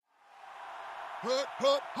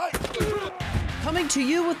Coming to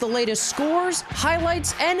you with the latest scores,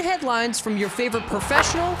 highlights, and headlines from your favorite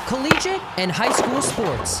professional, collegiate, and high school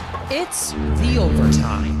sports. It's The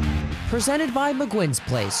Overtime. Presented by McGuinn's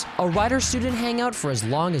Place, a writer-student hangout for as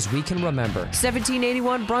long as we can remember.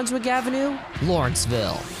 1781 Brunswick Avenue,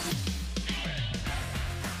 Lawrenceville.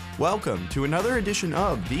 Welcome to another edition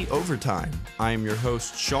of The Overtime. I am your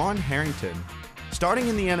host, Sean Harrington. Starting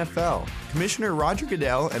in the NFL, Commissioner Roger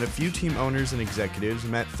Goodell and a few team owners and executives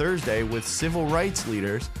met Thursday with civil rights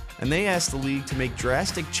leaders, and they asked the league to make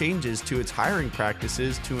drastic changes to its hiring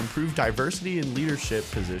practices to improve diversity in leadership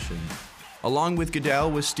positions. Along with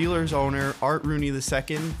Goodell was Steelers owner Art Rooney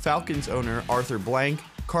II, Falcons owner Arthur Blank,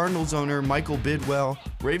 Cardinals owner Michael Bidwell,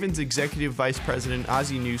 Ravens executive vice president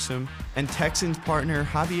Ozzie Newsome, and Texans partner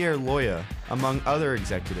Javier Loya, among other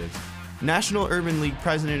executives. National Urban League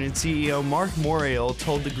president and CEO Mark Morial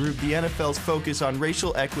told the group the NFL's focus on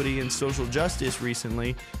racial equity and social justice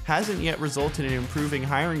recently hasn't yet resulted in improving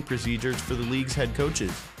hiring procedures for the league's head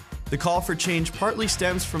coaches. The call for change partly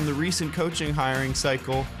stems from the recent coaching hiring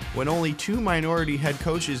cycle when only 2 minority head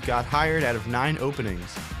coaches got hired out of 9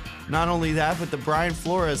 openings. Not only that, but the Brian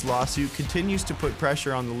Flores lawsuit continues to put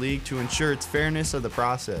pressure on the league to ensure its fairness of the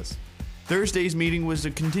process. Thursday's meeting was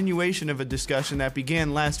a continuation of a discussion that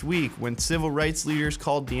began last week when civil rights leaders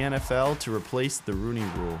called the NFL to replace the Rooney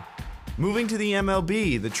Rule. Moving to the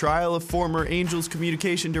MLB, the trial of former Angels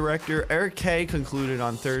communication director Eric Kay concluded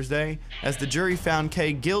on Thursday as the jury found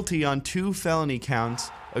Kay guilty on 2 felony counts,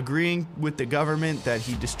 agreeing with the government that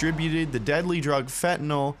he distributed the deadly drug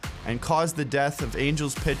fentanyl and caused the death of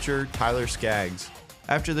Angels pitcher Tyler Skaggs.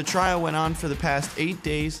 After the trial went on for the past 8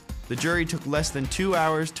 days, the jury took less than 2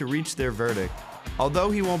 hours to reach their verdict. Although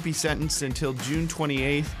he won't be sentenced until June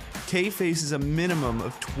 28th, Kay faces a minimum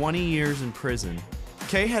of 20 years in prison.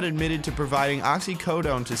 Kay had admitted to providing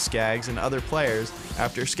oxycodone to Skaggs and other players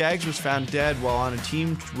after Skaggs was found dead while on a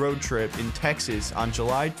team road trip in Texas on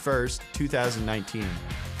July 1st, 2019.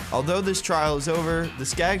 Although this trial is over, the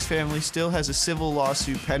Skaggs family still has a civil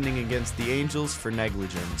lawsuit pending against the Angels for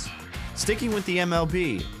negligence. Sticking with the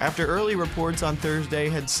MLB, after early reports on Thursday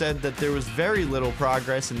had said that there was very little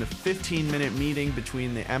progress in the 15-minute meeting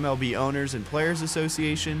between the MLB Owners and Players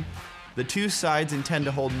Association, the two sides intend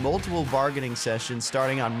to hold multiple bargaining sessions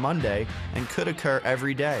starting on Monday and could occur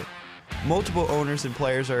every day. Multiple owners and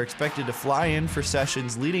players are expected to fly in for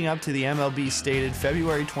sessions leading up to the MLB's stated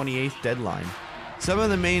February 28th deadline. Some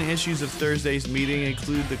of the main issues of Thursday's meeting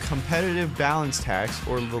include the competitive balance tax,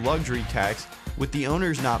 or the luxury tax, with the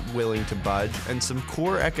owners not willing to budge, and some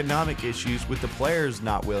core economic issues with the players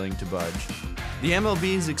not willing to budge. The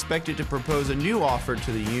MLB is expected to propose a new offer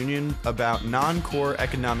to the union about non-core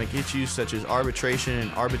economic issues such as arbitration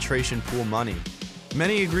and arbitration pool money.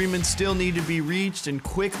 Many agreements still need to be reached, and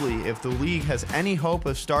quickly, if the league has any hope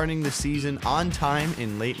of starting the season on time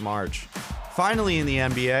in late March. Finally, in the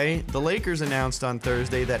NBA, the Lakers announced on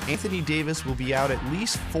Thursday that Anthony Davis will be out at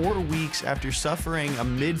least 4 weeks after suffering a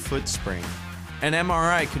mid-foot sprain. An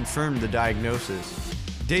MRI confirmed the diagnosis.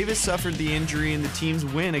 Davis suffered the injury in the team's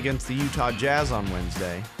win against the Utah Jazz on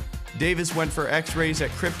Wednesday. Davis went for x-rays at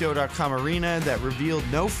Crypto.com Arena that revealed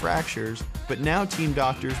no fractures, but now team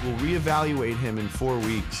doctors will reevaluate him in 4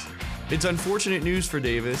 weeks. It's unfortunate news for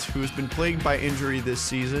Davis, who has been plagued by injury this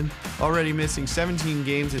season, already missing 17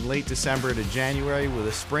 games in late December to January with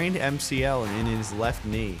a sprained MCL in his left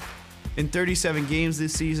knee. In 37 games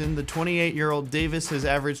this season, the 28-year-old Davis has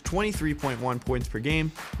averaged 23.1 points per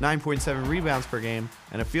game, 9.7 rebounds per game,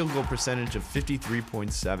 and a field goal percentage of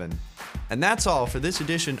 53.7. And that's all for this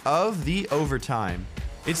edition of The Overtime.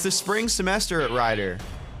 It's the spring semester at Rider.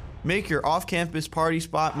 Make your off-campus party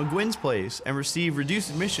spot McGuinn's Place and receive reduced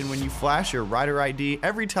admission when you flash your Rider ID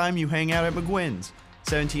every time you hang out at McGuinn's,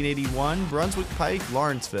 1781 Brunswick Pike,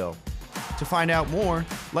 Lawrenceville. To find out more,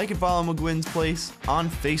 like and follow McGuinn's Place on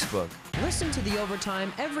Facebook. Listen to The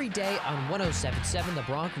Overtime every day on 107.7 The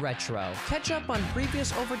Bronx Retro. Catch up on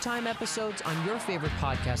previous Overtime episodes on your favorite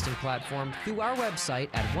podcasting platform through our website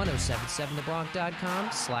at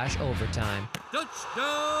 1077thebronx.com/overtime.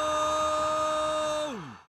 Touchdown!